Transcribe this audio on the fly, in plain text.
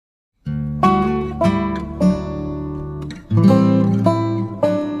Assalamu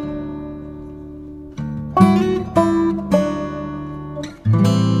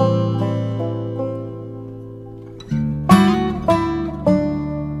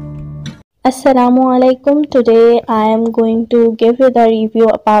alaikum. Today I am going to give you the review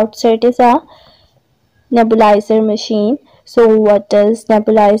about Certeza nebulizer machine. So what does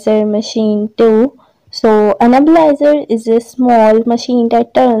nebulizer machine do? So a nebulizer is a small machine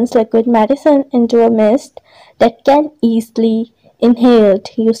that turns liquid medicine into a mist that can easily inhaled.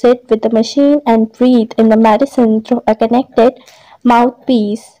 You sit with the machine and breathe in the medicine through a connected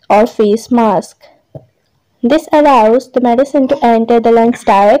mouthpiece or face mask. This allows the medicine to enter the lungs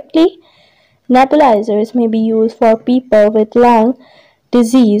directly. Nebulizers may be used for people with lung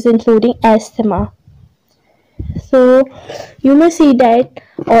disease including asthma. So you may see that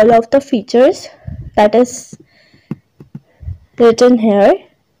all of the features that is written here: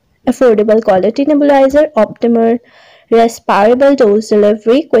 affordable quality nebulizer, optimal respirable dose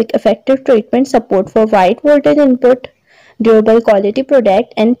delivery, quick effective treatment, support for wide voltage input, durable quality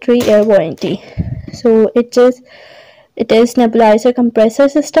product, and 3-year warranty. So it is nebulizer compressor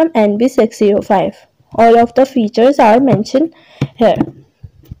system NB-605. All of the features are mentioned here.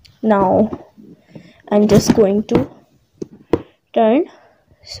 Now I'm just going to turn.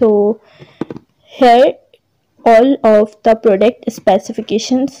 So here all of the product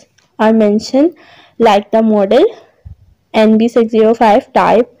specifications are mentioned, like the model NB-605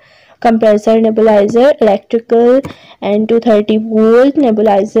 type compressor nebulizer, electrical and 230 volt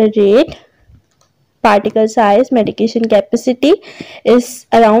nebulizer rate, particle size, medication capacity is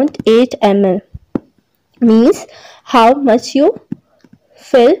around 8 ml, means how much you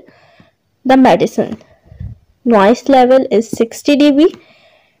fill the medicine. Noise level is 60 dB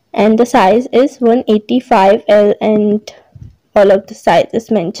and the size is 185 L, and all of the size is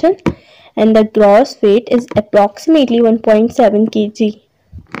mentioned, and the gross weight is approximately 1.7 kg.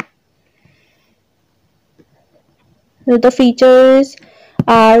 So the features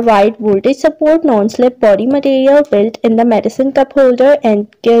are wide voltage support, non-slip body material built in the medicine cup holder,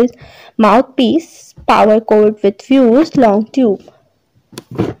 and gilt mouthpiece, power cord with fused long tube.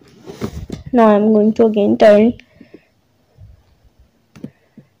 Now I am going to again turn.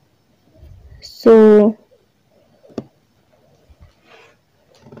 So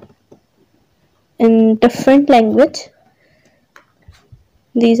in different language,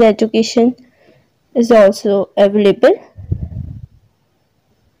 this education is also available.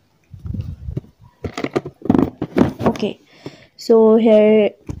 Okay, so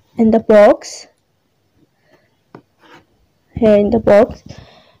here in the box,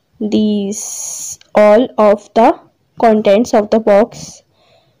 these all of the contents of the box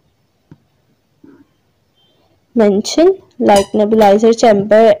mentioned, like nebulizer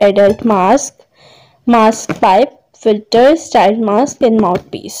chamber, adult mask, mask pipe, filter, style mask, and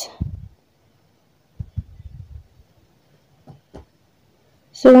mouthpiece.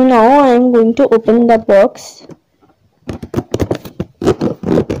 So now I am going to open the box.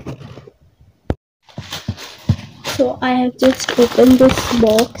 So I have just opened this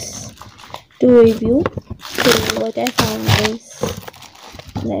box to review. So what I found is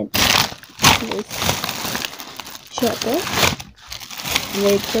that this shopper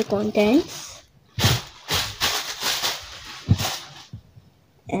with the contents,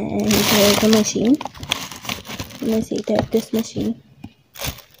 and here's the machine. You may see that this machine.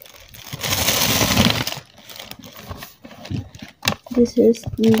 This is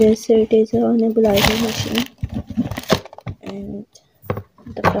the Certeza nebulizer machine, and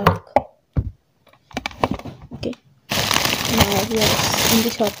the back. Okay, now we are in the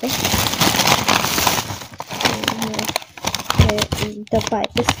shopper. The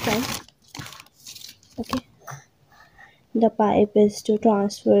pipe is from. Okay, the pipe is to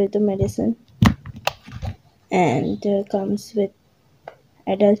transfer the medicine, and comes with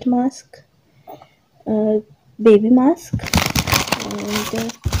adult mask, baby mask,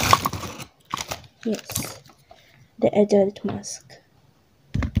 and yes, the adult mask.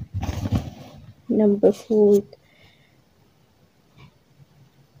 Number 4,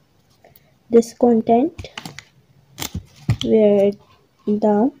 this content where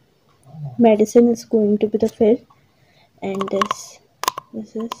the medicine is going to be the fill, and this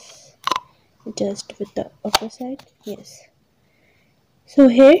is just with the upper side. Yes, so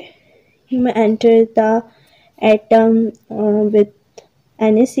here you may enter the atom with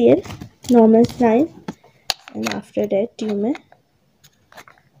NaCl, normal line, and after that you may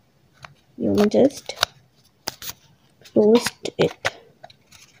just close it.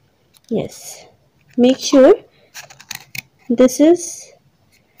 Yes, make sure this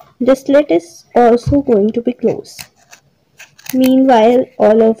lid is also going to be closed. Meanwhile,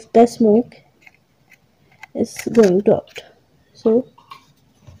 all of the smoke is going to out. So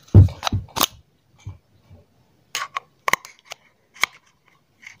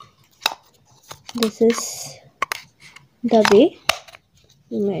this is the way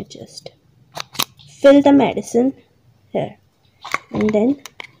you may just fill the medicine here and then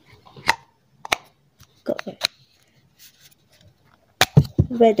cover.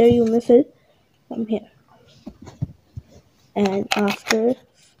 Whether you may fill from here, and after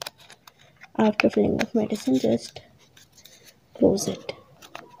filling of medicine, just close it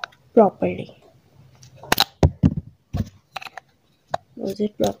properly. Close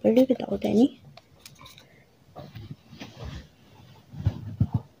it properly without any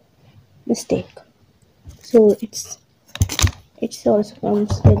mistake. So it's also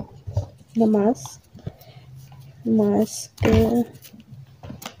comes with the mask.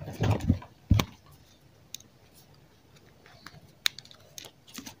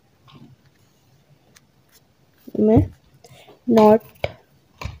 Not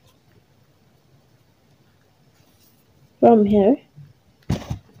from here,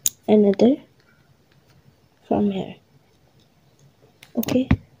 another from here. Okay,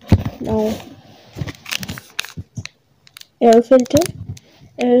 now air filter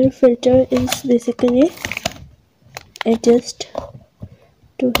is basically adjust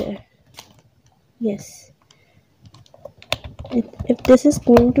to here. Yes, if this is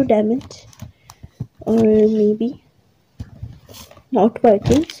going to damage or maybe not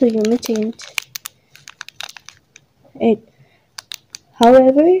working, so you may change it.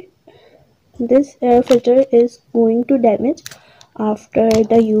 However, this air filter is going to damage after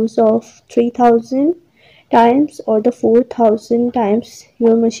the use of 3000 times or the 4000 times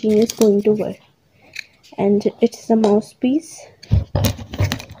your machine is going to work. And it's the mouthpiece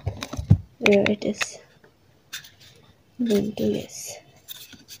where it is going to. Yes,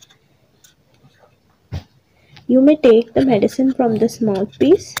 you may take the medicine from this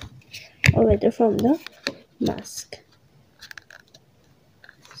mouthpiece or whether from the mask.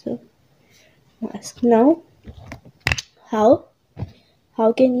 So mask. Now how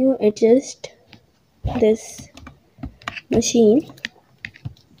can you adjust this machine,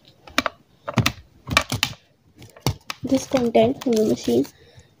 this content in the machine?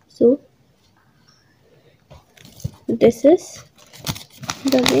 So this is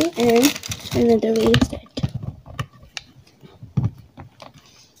the way, and another way is that.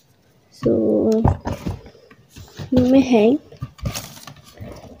 So you may hang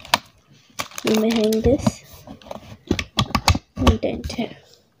this content here.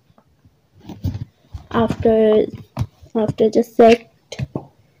 After just set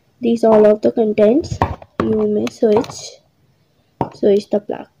these all of the contents, you may switch the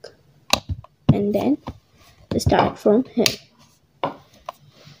plug and then start from here.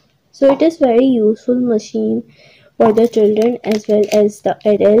 So it is very useful machine for the children as well as the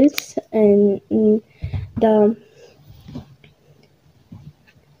adults, and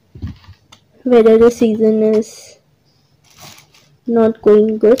whether the season is not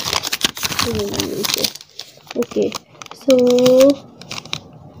going good, so you may use it. Okay, so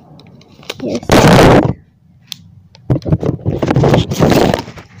yes,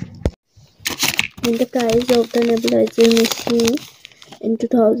 and the price of the nebulizer machine in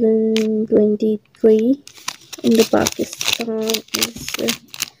 2023 in the Pakistan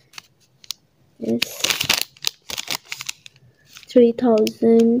is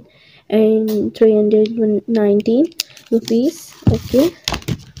 3,319 rupees. Okay,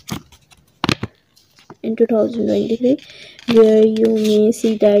 in 2023, where you may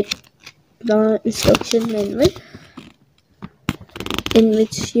see that the instruction manual in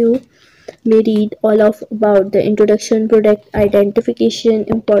which you may read all about the introduction, product identification,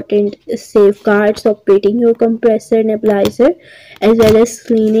 important safeguards, operating your compressor nebulizer, as well as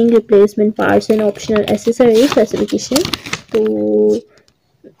cleaning, replacement parts, and optional accessory specification. So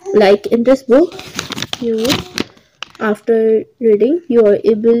like in this book, you, after reading, you are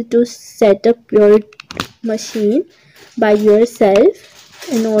able to set up your machine by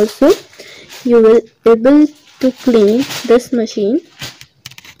yourself, and also you will able to clean this machine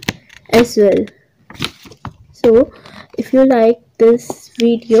as well. So if you like this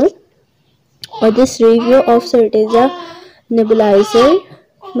video or this review of Certeza nebulizer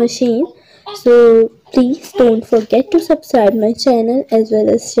machine, so please don't forget to subscribe my channel as well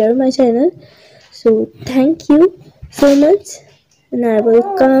as share my channel. So thank you so much, and I will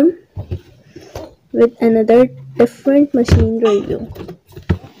come with another different machine review.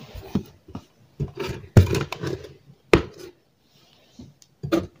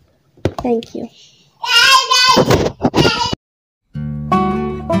 Thank you.